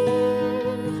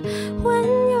when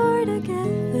you're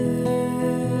together,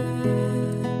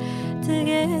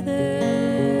 together.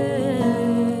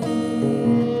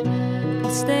 We'll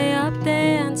stay up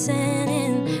dancing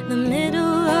in the middle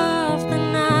of the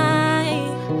night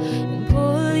and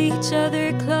pull each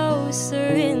other closer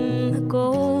in the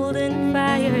golden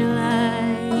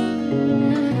firelight.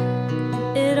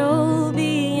 It'll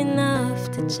be enough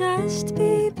to just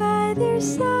be by their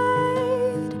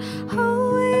side,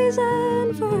 always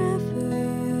and forever,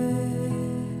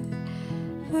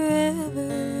 forever.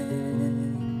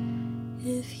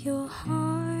 If your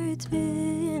heart's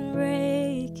been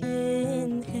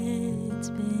breaking, head's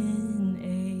been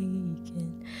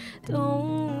aching,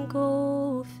 don't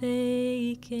go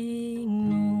faking,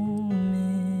 no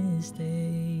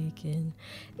mistaking.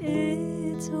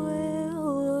 It's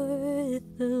well worth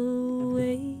the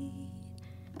wait.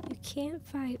 You can't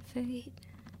fight fate.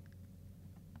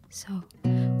 So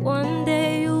one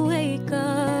day you'll wake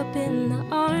up in the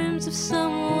arms of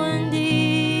someone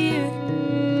dear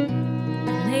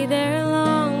and lay there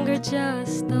longer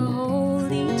just to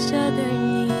hold each other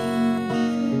near.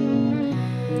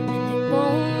 And it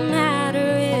won't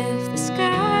matter if the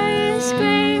sky is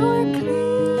gray or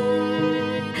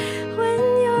clear when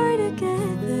you're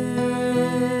together,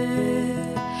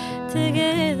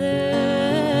 together.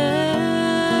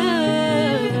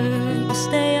 You'll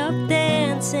stay up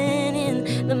dancing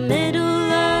in the middle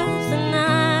of the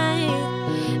night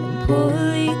and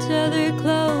pull each other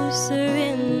closer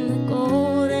in the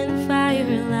golden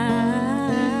firelight.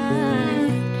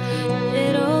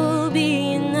 It'll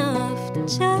be enough to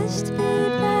just be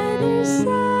by their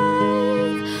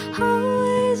side,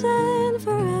 always and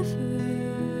forever,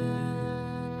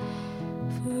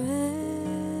 forever.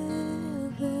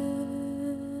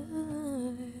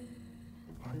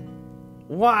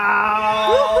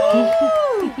 Wow!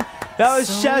 That was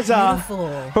Shazza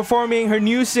beautiful. performing her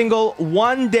new single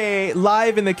One Day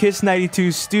live in the Kiss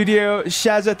 92 studio.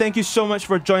 Shazza, thank you so much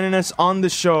for joining us on the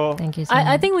show. Thank you so much.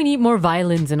 I think we need more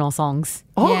violins in our songs.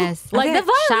 Yes. Like the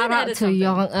violin Shout out added to something.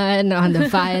 Young Eun on the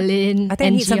violin. I think I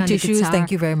need and some G on the tissues. guitar.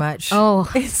 Thank you very much. Oh,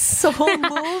 It's so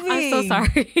moving. I'm so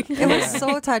sorry. It was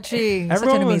so touching. Such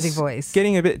Everyone an amazing was voice.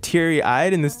 getting a bit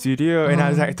teary-eyed in the studio, and I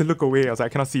was like, I had to look away. I was like, I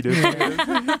cannot see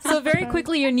this. So very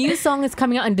quickly, your new song is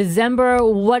coming out in December.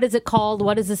 What is it called?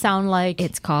 What does it sound like?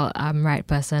 It's called Right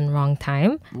Person, Wrong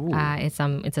Time. It's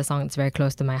a song that's very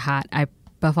close to my heart. I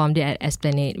performed it at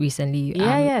Esplanade recently.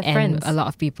 Yeah, and friends. a lot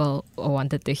of people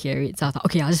wanted to hear it. So I thought,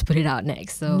 okay, I'll just put it out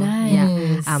next. So Nice.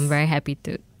 yeah, I'm very happy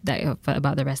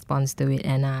about the response to it.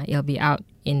 And it'll be out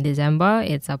in December.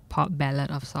 It's a pop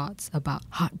ballad of sorts about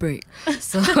heartbreak.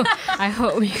 So I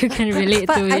hope you can relate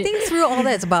But to it. I think through all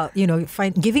that, it's about,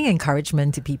 giving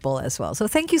encouragement to people as well. So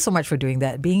thank you so much for doing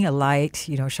that. Being a light,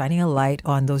 shining a light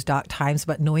on those dark times,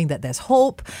 but knowing that there's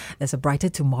hope, there's a brighter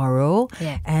tomorrow,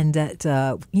 Yeah. and that,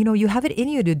 you have it in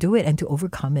you to do it and to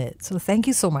overcome it. So thank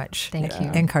you so much. Thank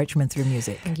you. Encouragement through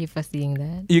music. Thank you for seeing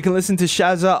that. You can listen to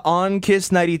Shazza on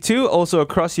Kiss 92, also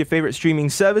across your favorite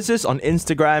streaming services. On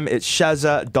Instagram, it's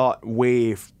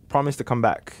shazza.wave. Promise to come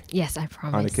back Yes, I on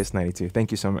promise. the Kiss 92.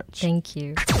 Thank you so much. Thank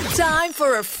you. Time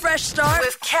for a fresh start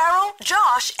with Carol,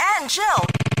 Josh, and Jill.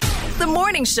 The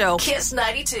Morning Show, Kiss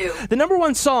 92. The number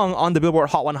one song on the Billboard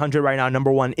Hot 100 right now,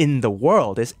 number one in the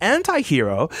world, is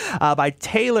Anti-Hero by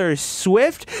Taylor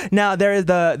Swift. Now, there's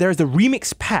the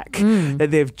remix pack that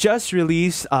they've just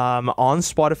released on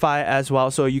Spotify as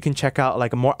well, so you can check out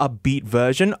like a more upbeat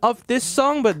version of this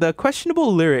song, but the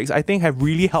questionable lyrics, I think, have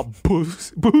really helped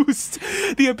boost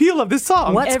the appeal of this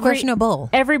song. What's questionable?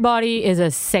 Everybody is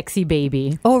a sexy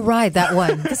baby. Oh, right, that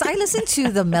one. Because I listen to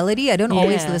the melody. I don't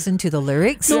always Yeah. listen to the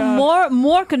lyrics. So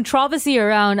more controversy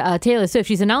around Taylor Swift.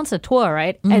 She's announced a tour,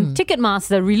 right? And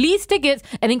Ticketmaster released tickets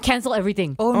and then canceled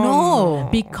everything. Oh, no.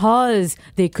 Because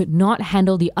they could not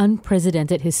handle the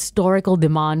unprecedented historical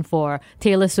demand for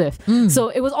Taylor Swift. So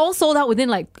it was all sold out within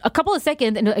like a couple of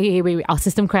seconds. And hey, wait, our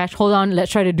system crashed. Hold on,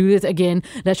 let's try to do this again.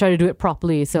 Let's try to do it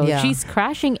properly. So Yeah. she's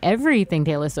crashing everything,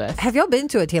 Taylor Swift. Have y'all been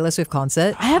to a Taylor Swift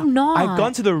concert? I have not. I've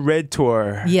gone to the Red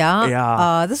Tour. Yeah.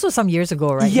 Yeah. This was some years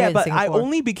ago, right? Yeah, here in but I Singapore.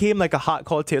 only became like a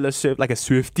hardcore Taylor Swift, like a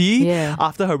Swiftie, Yeah.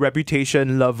 after her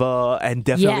Reputation, Lover, and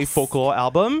definitely Yes. Folklore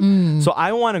album. So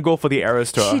I want to go for the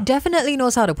Eras tour. She definitely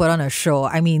knows how to put on a show.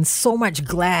 I mean, so much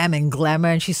glam and glamour,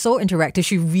 and she's so interactive.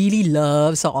 She really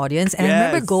loves her audience. And I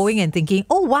remember Yes. going and thinking,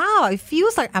 oh wow, it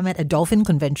feels like I'm at a dolphin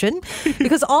convention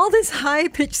because all these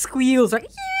high-pitched squeals, right?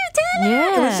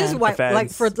 Yeah. It was just The fans. like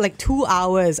for like 2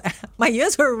 hours. My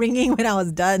ears were ringing when I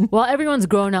was done. Well, everyone's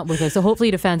grown up with her, so hopefully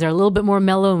the fans are a little bit more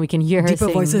mellow and we can hear her Deeper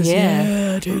sing. voices.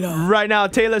 Yeah. Right now,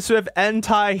 Taylor Swift,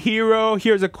 Anti-Hero.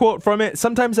 Here's a quote from it.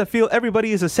 Sometimes I feel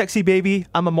everybody is a sexy baby.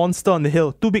 I'm a monster on the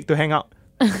hill, too big to hang out.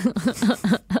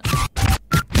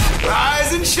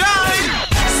 Rise and shine.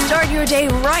 Start your day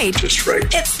right. Just right.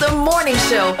 It's the morning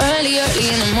show Early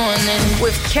in the morning.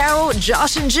 with Carol,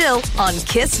 Josh, and Jill on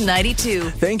Kiss 92.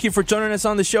 Thank you for joining us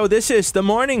on the show. This is The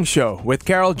Morning Show with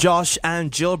Carol, Josh,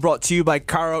 and Jill, brought to you by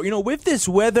Carol. You know, with this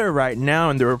weather right now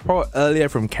and the report earlier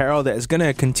from Carol that it's going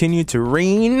to continue to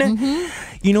rain,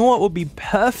 you know what would be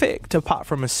perfect apart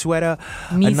from a sweater?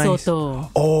 Mi A nice, soto.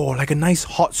 oh, like a nice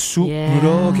hot soup Yeah.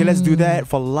 noodle. Okay, let's do that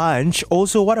for lunch.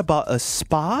 Also, what about a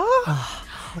spa?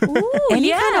 Ooh,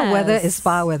 Any kind of weather yes. is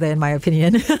spa weather, in my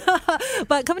opinion.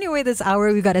 But coming away this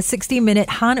hour, we've got a 60-minute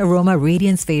Han Aroma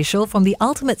Radiance Facial from the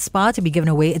Ultimate Spa to be given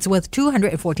away. It's worth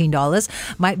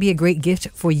 $214. Might be a great gift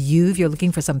for you if you're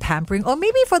looking for some pampering, or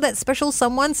maybe for that special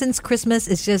someone, since Christmas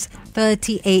is just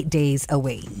 38 days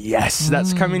away. Yes,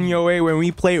 that's coming your way when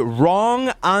we play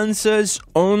Wrong Answers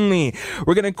Only.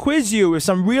 We're going to quiz you with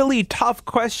some really tough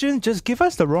questions. Just give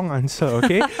us the wrong answer,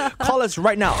 okay? Call us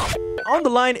right now. On the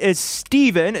line is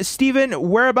Steven. Steven,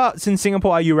 whereabouts in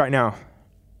Singapore are you right now?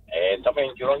 And somewhere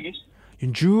in Jurong East.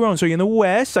 In Jurong, so you're in the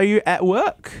west. Are you at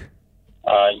work?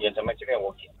 Yes, I'm actually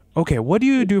working. Okay, what do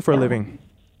you do for a living?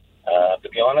 To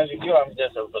be honest with you, I'm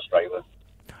just a bus driver.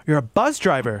 You're a bus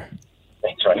driver.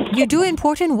 Thanks, right? You do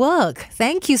important work.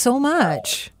 Thank you so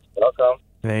much. Welcome.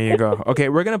 There you go. Okay,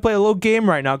 we're going to play a little game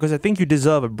right now because I think you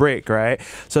deserve a break, right?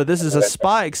 So this is a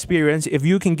spa experience. If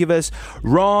you can give us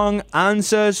wrong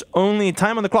answers only.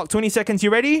 Time on the clock, 20 seconds.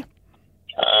 You ready?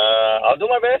 I'll do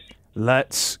my best.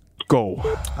 Let's go.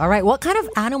 All right, what kind of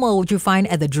animal would you find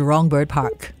at the Jurong Bird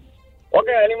Park? What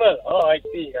kind of animal? Oh, I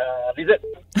see. Lizard.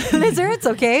 Lizards,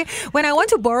 okay. When I want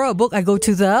to borrow a book, I go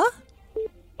to the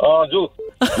Zoo.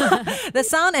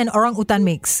 sound an orangutan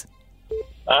makes.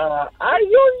 Yo.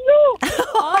 Oh,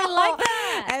 I like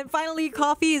that. And finally,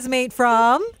 coffee is made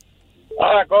from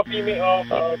Coffee made of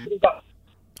 $3.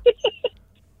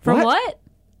 From what?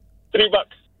 $3.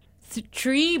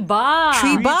 Tree bark.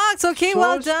 $3. Okay, So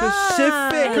well done.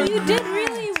 specific. You did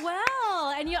really well,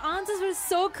 and your answers were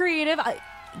so creative.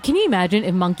 Can you imagine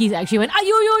if monkeys actually went, yo,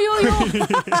 yo, yo,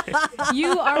 yo?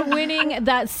 You are winning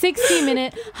that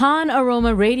 60-minute Han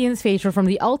Aroma Radiance Facial from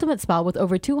the Ultimate Spa with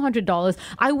over $200.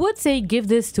 I would say give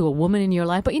this to a woman in your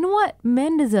life, but you know what?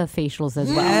 Men deserve facials as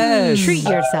well. Yes. Treat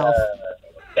yourself.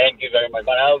 Thank you very much.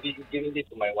 But I'll be giving this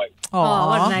to my wife. Oh,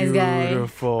 what a nice guy.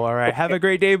 Beautiful. All right. Have a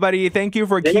great day, buddy. Thank you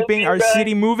for Thank keeping you, our guys.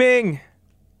 city moving.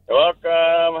 You're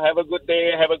welcome. Have a good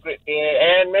day. Have a great day.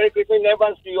 And Merry Christmas in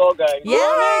advance to you all guys. Yeah,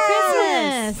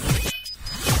 Merry Christmas.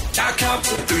 I count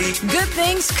to three. Good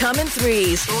things come in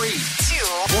threes. 3,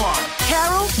 2, 1.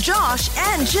 Carol, Josh,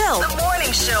 and Jill. The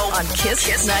morning show on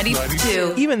Kiss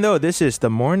 92. Even though this is the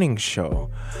morning show,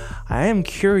 I am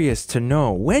curious to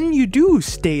know, when you do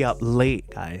stay up late,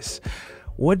 guys,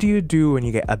 what do you do when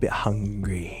you get a bit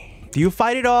hungry? Do you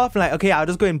fight it off? Like, okay, I'll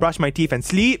just go and brush my teeth and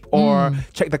sleep? Or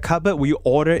check the cupboard? Will you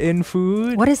order in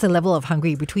food? What is the level of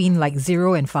hungry between like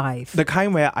 0 and 5? The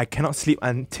kind where I cannot sleep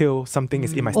until something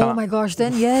is in my Oh stomach. my gosh,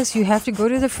 then yes, you have to go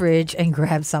to the fridge and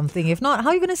grab something. If not, how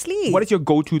are you going to sleep? What is your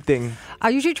go-to thing? I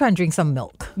usually try and drink some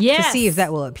milk to Yes. see if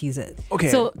that will appease it. Okay.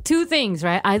 So, two things,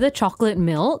 right? Either chocolate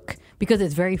milk, because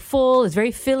it's very full, it's very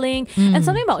filling. And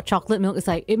something about chocolate milk is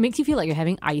like, it makes you feel like you're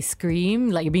having ice cream,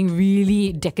 like you're being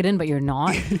really decadent, but you're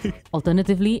not.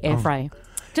 Alternatively, air fry.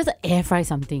 Just air fry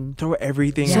something. throw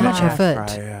everything So in the much air effort.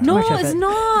 fryer. No, much it's effort.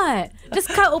 not. Just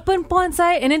cut open, pour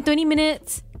inside, and then 20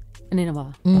 minutes. And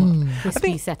then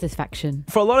crispy satisfaction.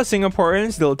 For a lot of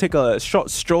Singaporeans, they'll take a short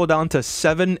stroll down to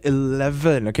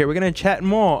 7-Eleven. Okay, we're going to chat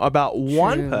more about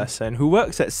one person who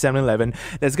works at 7-Eleven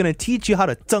that's going to teach you how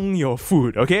to zeng your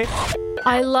food, okay?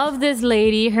 I love this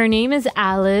lady. Her name is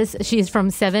Alice. She is from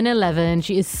 7-Eleven.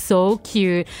 She is so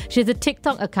cute. She has a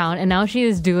TikTok account, and now she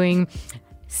is doing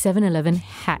 7-Eleven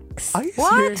hacks. hacks. Are you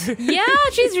What? serious? Yeah,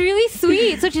 she's really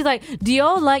sweet. So she's like, do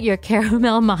y'all like your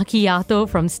caramel macchiato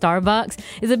from Starbucks?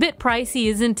 It's a bit pricey,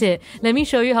 isn't it? Let me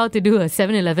show you how to do a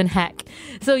 7-Eleven hack.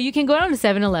 So you can go down to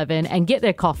 7-Eleven and get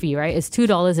their coffee, right? It's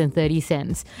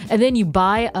 $2.30. And then you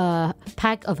buy a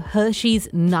pack of Hershey's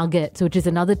Nuggets, which is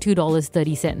another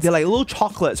 $2.30. They're like little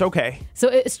chocolates. Okay. So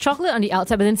it's chocolate on the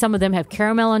outside, but then some of them have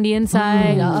caramel on the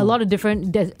inside. A lot of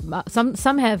different.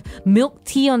 Some have milk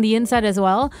tea on the inside as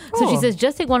well. So she says,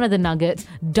 just take one of the nuggets,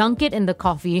 dunk it in the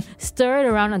coffee, stir it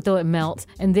around until it melts,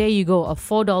 and there you go, a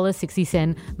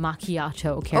 $4.60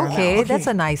 macchiato caramel. Okay, that's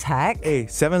a nice hack. Hey,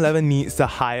 7-Eleven needs to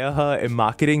hire her in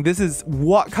marketing. This is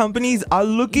what companies are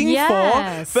looking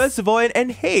Yes. for. First of all,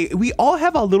 and hey, we all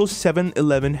have our little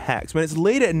 7-Eleven hacks. When it's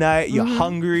late at night, you're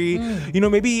hungry,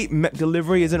 maybe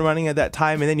delivery isn't running at that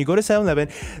time, and then you go to 7-Eleven.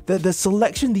 The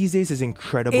selection these days is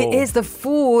incredible. It is the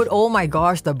food. Oh my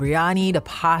gosh, the biryani, the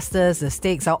pastas, the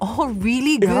steaks are all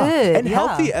really good. And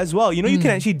healthy as well. You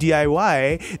can actually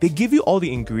DIY. They give you all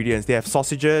the ingredients. They have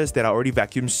sausages that are already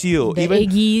vacuum sealed. The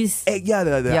eggies. The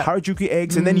Harajuku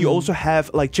eggs. And then you also have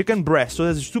like chicken breast. So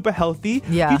that's super healthy.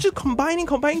 Yeah. You just combining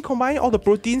all the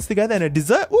proteins together and a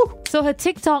dessert. Woo. So her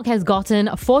TikTok has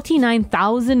gotten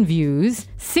 49,000 views,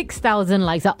 6,000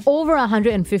 likes, over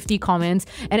 150 comments,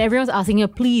 and everyone's asking her,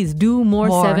 please do more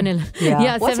 7-Eleven.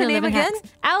 Yeah. What's her name 7-Eleven again?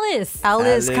 hacks. Alice.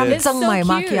 Alice, come It's sung so my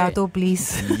cute. macchiato,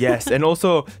 please. Yes, and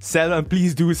also 7,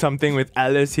 please do something with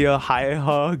Alice here. Hire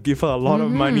her, give her a lot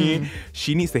of money.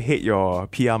 She needs to hit your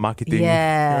PR marketing.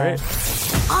 Yeah. Right?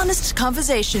 Honest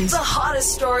conversations, the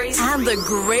hottest stories, and the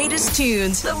greatest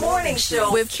tunes. The Morning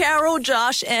Show with Carol,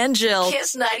 Josh, and Jill.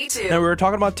 Kiss 92. Now, we were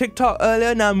talking about TikTok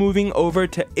earlier. Now moving over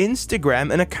to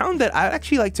Instagram, an account that I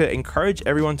actually like to encourage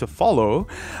everyone to follow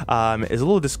is a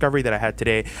little discovery that I had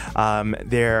today.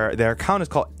 Their account is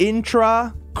called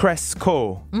Intra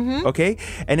Cresco. Okay,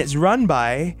 and it's run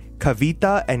by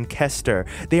Kavita and Kester.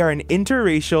 They are an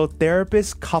interracial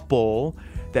therapist couple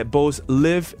that both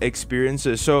live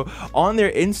experiences. So on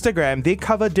their Instagram, they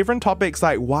cover different topics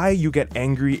like why you get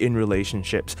angry in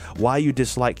relationships, why you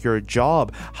dislike your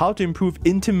job, how to improve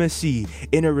intimacy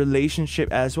in a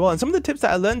relationship as well. And some of the tips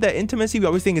that I learned, that intimacy we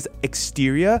always think is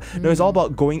exterior. No, it's all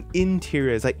about going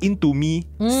interior. It's like into me,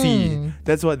 see.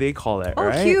 That's what they call it,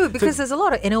 right? Oh, cute, because there's a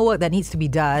lot of inner work that needs to be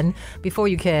done before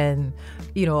you can,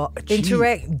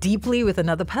 interact deeply with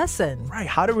another person. Right,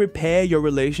 how to repair your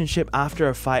relationship after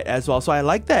a fight as well. So I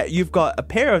like that. You've got a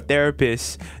pair of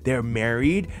therapists, they're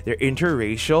married, they're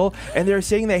interracial, and they're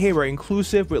saying that, hey, we're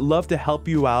inclusive, we'd love to help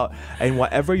you out and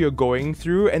whatever you're going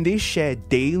through. And they share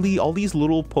daily all these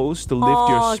little posts to lift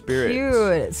your spirits.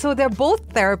 Cute. So they're both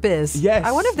therapists. Yes.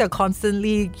 I wonder if they're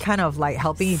constantly kind of like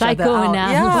helping each other out.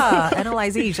 Psychoanalysis. Yeah,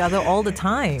 analyzing each other all the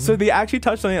time. So they actually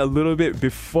touched on it a little bit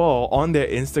before on their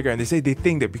Instagram. They say they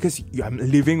think that because I'm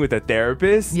living with a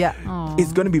therapist,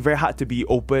 it's going to be very hard to be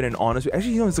open and honest.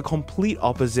 Actually, it's a complete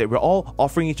opposite. We're all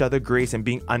offering each other grace and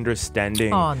being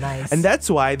understanding. Oh, nice. And that's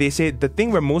why they say the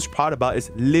thing we're most proud about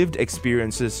is lived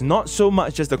experiences, not so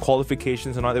much just the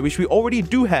qualifications and all that, which we already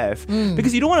do have.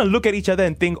 Because you don't want to look at each other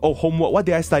and think, oh, homework, what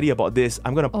did I study about this?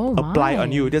 I'm going to apply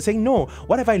on you. They're saying, no,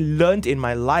 what have I learned in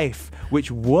my life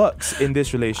which works in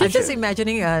this relationship? I'm just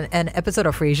imagining an episode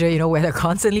of Frasier, where they're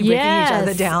constantly breaking each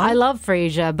other down. I love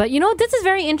Frasier. But this is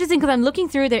very interesting because I'm looking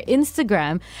through their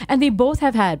Instagram and they both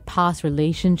have had past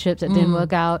relationships that didn't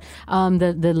work out.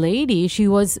 The lady, she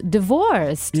was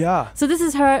divorced. Yeah. So this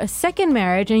is her second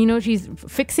marriage and, she's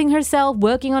fixing herself,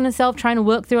 working on herself, trying to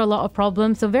work through a lot of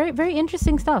problems. So very, very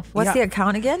interesting stuff. What's the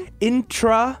account again?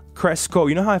 Intra Cresco.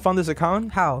 You know how I found this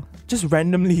account? How? Just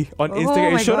randomly on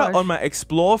Instagram. It showed up on my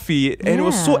Explore feed and it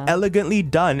was so elegantly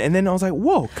done. And then I was like,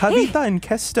 whoa, Kavita and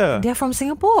Kester. They're from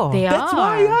Singapore. That's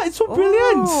Why, it's so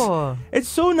brilliant. It's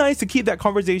so nice to keep that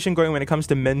conversation going when it comes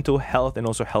to mental health and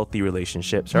also healthy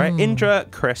relationships, right? Intra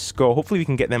Cresco. Hopefully we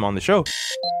can get them on the show.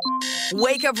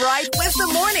 Wake up right with the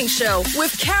Morning Show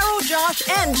with Carol, Josh,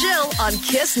 and Jill on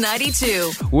Kiss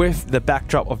 92. With the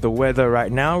backdrop of the weather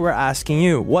right now, we're asking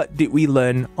you, what did we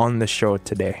learn on the show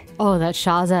today? Oh, that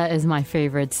Shazza is my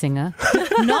favorite singer.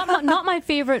 not my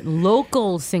favorite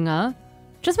local singer.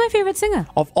 Just my favorite singer.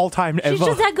 Of all time ever. She's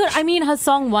just that good. I mean, her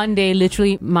song One Day,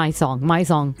 literally my song.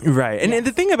 Right. And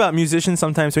the thing about musicians,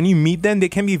 sometimes when you meet them, they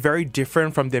can be very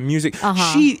different from their music.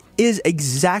 She is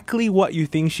exactly what you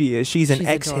think she is. She's an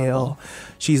exhale. Adorable.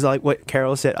 She's like what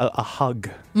Carol said, a hug,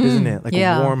 isn't it? Like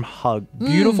a warm hug.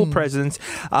 Beautiful presence.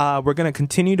 We're going to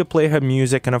continue to play her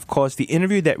music. And of course, the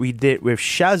interview that we did with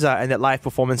Shazza and that live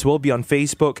performance will be on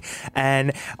Facebook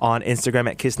and on Instagram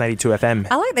at Kiss92FM.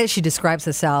 I like that she describes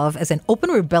herself as an open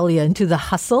rebellion to the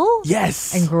hustle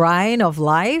Yes. and grind of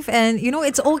life. And, you know,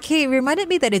 it's okay. It reminded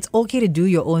me that it's okay to do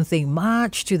your own thing,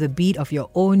 march to the beat of your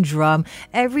own drum.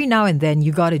 Every now and then,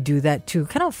 you got to do that to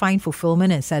kind of find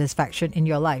fulfillment and satisfaction in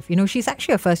your life. You know, she's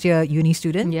actually a first-year uni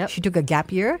student. Yep. She took a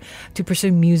gap year to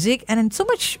pursue music, and so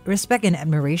much respect and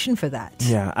admiration for that.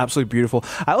 Yeah, absolutely beautiful.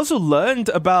 I also learned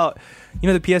about,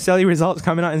 the PSLE results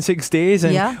coming out in 6 days,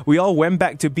 and Yeah. we all went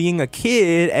back to being a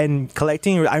kid and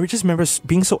collecting. I just remember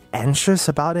being so anxious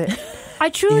about it. I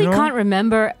truly You know? can't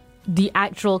remember the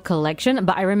actual collection,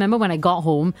 but I remember when I got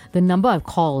home, the number of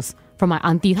calls from my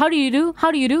aunties. How do you do?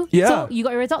 How do you do? Yeah. So you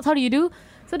got your results. How do you do?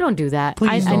 So don't do that.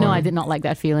 Please I know don't. I did not like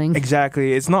that feeling.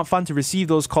 Exactly. It's not fun to receive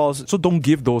those calls, so don't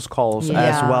give those calls as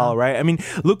Yeah. well, right? I mean,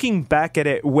 looking back at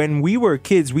it, when we were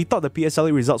kids, we thought the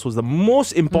PSLE results was the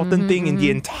most important thing in the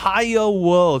entire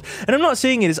world. And I'm not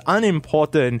saying it is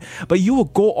unimportant, but you will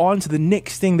go on to the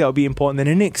next thing that will be important, and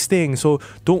the next thing. So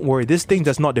don't worry, this thing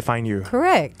does not define you.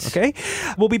 Correct. Okay?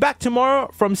 We'll be back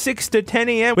tomorrow from 6 to 10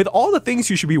 a.m. with all the things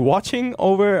you should be watching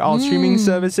over our streaming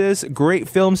services. Great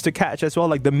films to catch as well,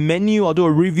 like The Menu. I'll do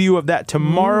a review of that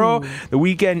tomorrow. The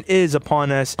weekend is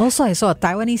upon us. Also, I saw a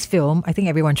Taiwanese film I think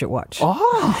everyone should watch.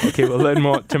 Oh, okay, we'll learn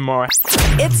more tomorrow.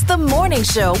 It's the morning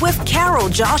show with Carol,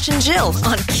 Josh, and Jill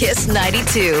on Kiss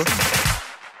 92.